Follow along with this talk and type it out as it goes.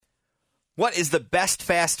What is the best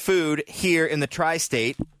fast food here in the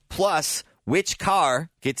tri-state? Plus, which car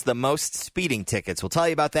gets the most speeding tickets? We'll tell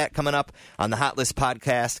you about that coming up on the Hot List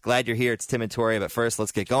podcast. Glad you're here. It's Tim and Tori. But first,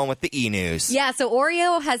 let's get going with the e-news. Yeah, so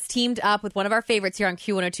Oreo has teamed up with one of our favorites here on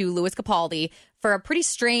Q102, Louis Capaldi, for a pretty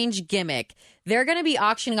strange gimmick. They're going to be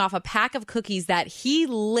auctioning off a pack of cookies that he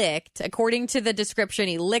licked. According to the description,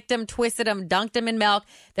 he licked them, twisted them, dunked them in milk.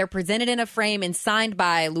 They're presented in a frame and signed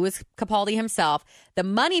by Louis Capaldi himself. The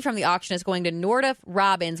money from the auction is going to Nordoff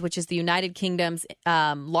Robbins, which is the United Kingdom's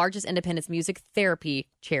largest independent music therapy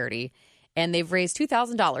charity. And they've raised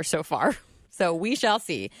 $2,000 so far. So we shall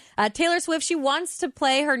see. Taylor Swift, she wants to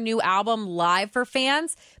play her new album live for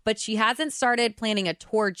fans, but she hasn't started planning a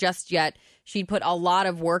tour just yet. She put a lot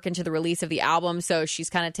of work into the release of the album, so she's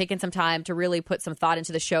kind of taken some time to really put some thought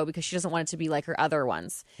into the show because she doesn't want it to be like her other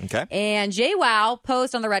ones. Okay. And JWoww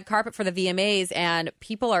posed on the red carpet for the VMAs, and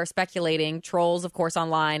people are speculating, trolls, of course,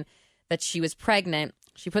 online, that she was pregnant.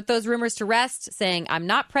 She put those rumors to rest, saying, "I'm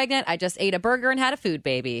not pregnant. I just ate a burger and had a food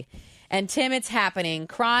baby." And Tim, it's happening.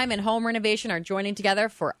 Crime and home renovation are joining together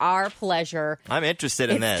for our pleasure. I'm interested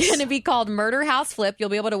in this. It's going to be called Murder House Flip. You'll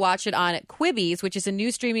be able to watch it on Quibi's, which is a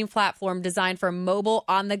new streaming platform designed for mobile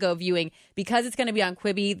on-the-go viewing. Because it's going to be on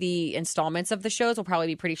Quibi, the installments of the shows will probably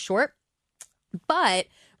be pretty short. But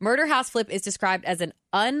Murder House Flip is described as an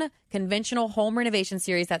unconventional home renovation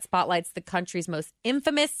series that spotlights the country's most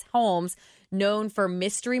infamous homes known for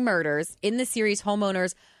mystery murders. In the series,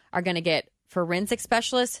 homeowners are going to get forensic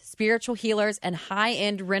specialists, spiritual healers, and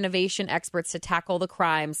high-end renovation experts to tackle the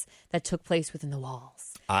crimes that took place within the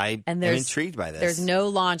walls. I am intrigued by this. There's no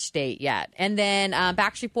launch date yet. And then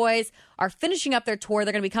Backstreet Boys are finishing up their tour.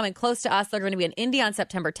 They're going to be coming close to us. They're going to be in Indy on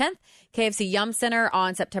September 10th, KFC Yum Center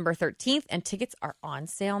on September 13th, and tickets are on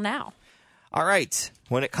sale now. All right.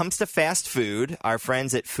 When it comes to fast food, our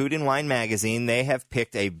friends at Food and Wine Magazine, they have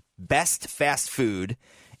picked a best fast food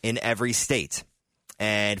in every state.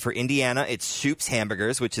 And for Indiana, it's Shoop's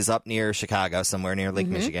Hamburgers, which is up near Chicago, somewhere near Lake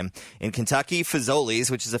Michigan. In Kentucky, Fazoli's,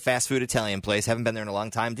 which is a fast food Italian place. Haven't been there in a long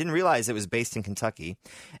time. Didn't realize it was based in Kentucky.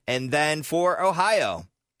 And then for Ohio,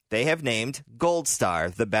 they have named Gold Star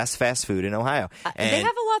the best fast food in Ohio. And they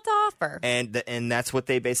have a lot to offer. And that's what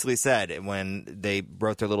they basically said when they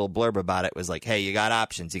wrote their little blurb about it. Was like, hey, you got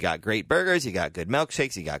options. You got great burgers. You got good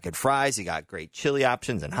milkshakes. You got good fries. You got great chili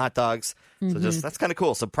options and hot dogs. So that's kind of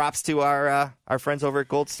cool. So props to our friends over at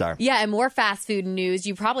Gold Star. Yeah, and more fast food news.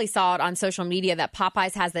 You probably saw it on social media that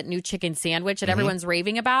Popeyes has that new chicken sandwich that everyone's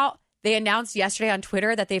raving about. They announced yesterday on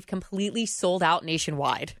Twitter that they've completely sold out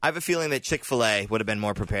nationwide. I have a feeling that Chick-fil-A would have been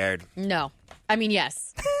more prepared. No. I mean,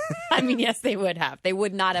 yes. Yes, they would have. They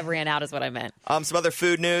would not have ran out is what I meant. Some other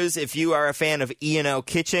food news. If you are a fan of E&O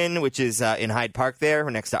Kitchen, which is in Hyde Park there,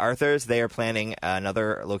 next to Arthur's, they are planning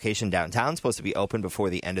another location downtown, supposed to be open before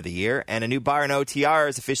the end of the year. And a new bar in OTR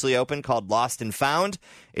is officially open called Lost and Found.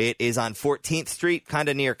 It is on 14th Street, kind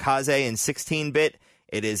of near Kaze and 16-Bit.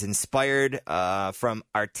 It is inspired from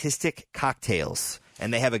artistic cocktails.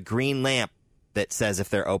 And they have a green lamp that says if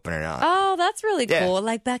they're open or not. Oh, that's really cool.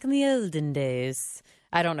 Like back in the olden days.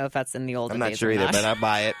 I don't know if that's in the olden days. I'm not sure either, but I'll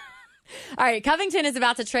buy it. All right, Covington is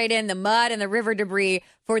about to trade in the mud and the river debris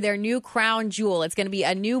for their new crown jewel. It's going to be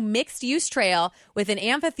a new mixed-use trail with an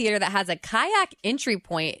amphitheater that has a kayak entry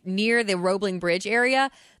point near the Roebling Bridge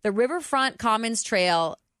area. The Riverfront Commons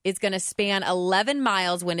Trail is going to span 11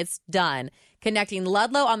 miles when it's done, connecting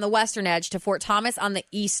Ludlow on the western edge to Fort Thomas on the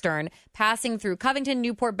eastern, passing through Covington,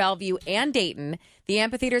 Newport, Bellevue, and Dayton. The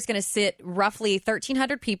amphitheater is going to sit roughly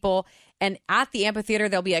 1,300 people, and at the amphitheater,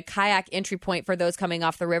 there'll be a kayak entry point for those coming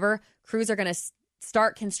off the river. Crews are going to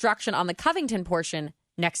start construction on the Covington portion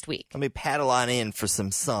next week. Let me paddle on in for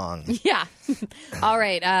some song. Yeah. All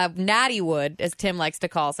right. Natiwood, as Tim likes to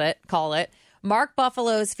call it. Mark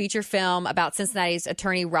Buffalo's feature film about Cincinnati's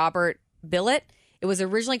attorney Robert Billett. It was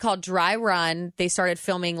originally called Dry Run. They started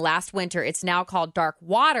filming last winter. It's now called Dark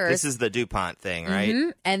Waters. This is the DuPont thing, right? Mm-hmm.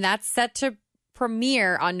 And that's set to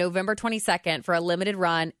premiere on November 22nd for a limited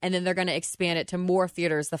run, and then they're going to expand it to more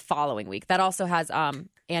theaters the following week. That also has Anne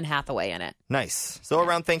Hathaway in it. Nice. So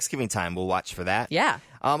around Thanksgiving time, we'll watch for that. Yeah.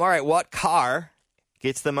 All right, what car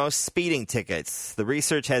gets the most speeding tickets? The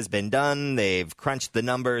research has been done. They've crunched the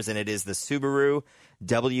numbers, and it is the Subaru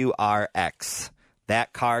WRX.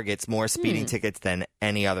 That car gets more speeding tickets than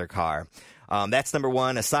any other car. That's number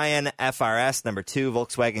one, a Scion FRS. Number two,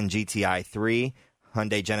 Volkswagen GTI 3.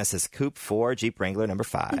 Hyundai Genesis Coupe 4. Jeep Wrangler number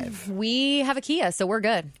 5. We have a Kia, so we're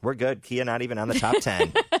good. We're good. Kia not even on the top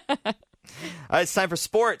 10. It's time for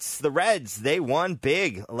sports. The Reds, they won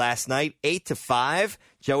big last night, 8-5.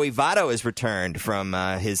 Joey Votto has returned from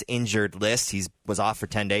his injured list. He was off for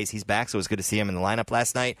 10 days. He's back, so it was good to see him in the lineup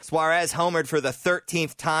last night. Suarez homered for the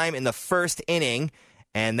 13th time in the first inning,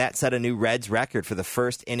 and that set a new Reds record for the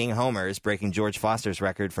first inning homers, breaking George Foster's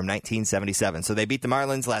record from 1977. So they beat the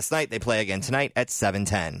Marlins last night. They play again tonight at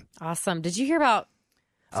 7:10. Awesome. Did you hear about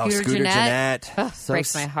Scooter Gennett. Oh,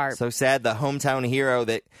 breaks my heart. So sad. The hometown hero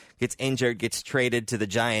that gets injured gets traded to the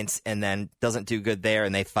Giants and then doesn't do good there,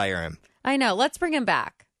 and they fire him. I know. Let's bring him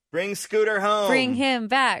back. Bring Scooter home. Bring him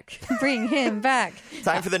back. Bring him back.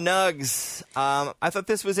 Time for the Nugs. I thought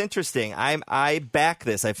this was interesting. I back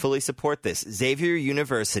this. I fully support this. Xavier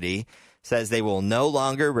University says they will no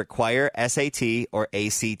longer require SAT or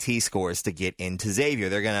ACT scores to get into Xavier.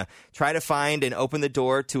 They're going to try to find and open the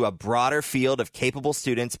door to a broader field of capable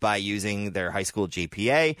students by using their high school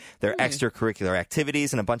GPA, their extracurricular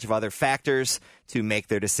activities, and a bunch of other factors to make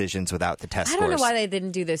their decisions without the test scores. I don't know why they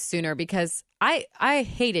didn't do this sooner, because I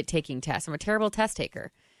hated taking tests. I'm a terrible test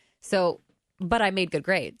taker. But I made good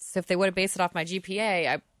grades. So if they would have based it off my GPA,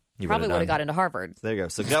 I probably would have got into Harvard. There you go.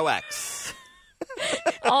 So go X.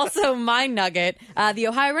 Also, my nugget, the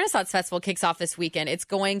Ohio Renaissance Festival kicks off this weekend. It's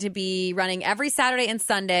going to be running every Saturday and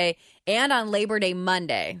Sunday and on Labor Day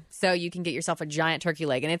Monday. So you can get yourself a giant turkey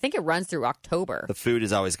leg. And I think it runs through October. The food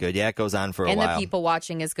is always good. Yeah, it goes on for a while. And the people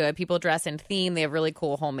watching is good. People dress in theme. They have really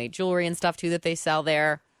cool homemade jewelry and stuff, too, that they sell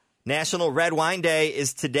there. National Red Wine Day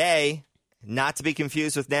is today, not to be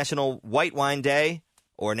confused with National White Wine Day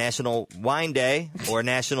or National Wine Day or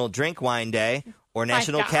National Drink Wine Day. Or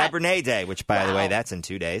National Cabernet Day, which, by the way, that's in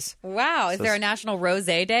 2 days. Wow. Is there a National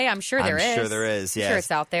Rosé Day? I'm sure there is. I'm sure there is, yes. I'm sure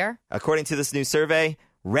it's out there. According to this new survey,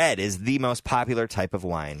 red is the most popular type of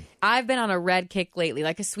wine. I've been on a red kick lately,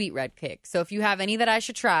 like a sweet red kick. So if you have any that I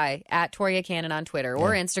should try, at Toria Cannon on Twitter or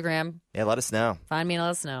Instagram. Yeah, let us know. Find me and let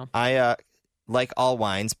us know. I like all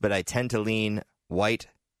wines, but I tend to lean white,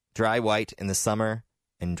 dry white in the summer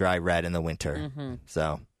and dry red in the winter. Mm-hmm.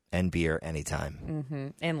 So... And beer anytime. Mm-hmm.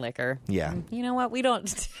 And liquor. Yeah. You know what? We don't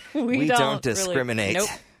discriminate. Really,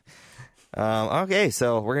 nope. Okay,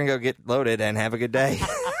 so we're going to go get loaded and have a good day.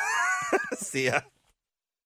 See ya.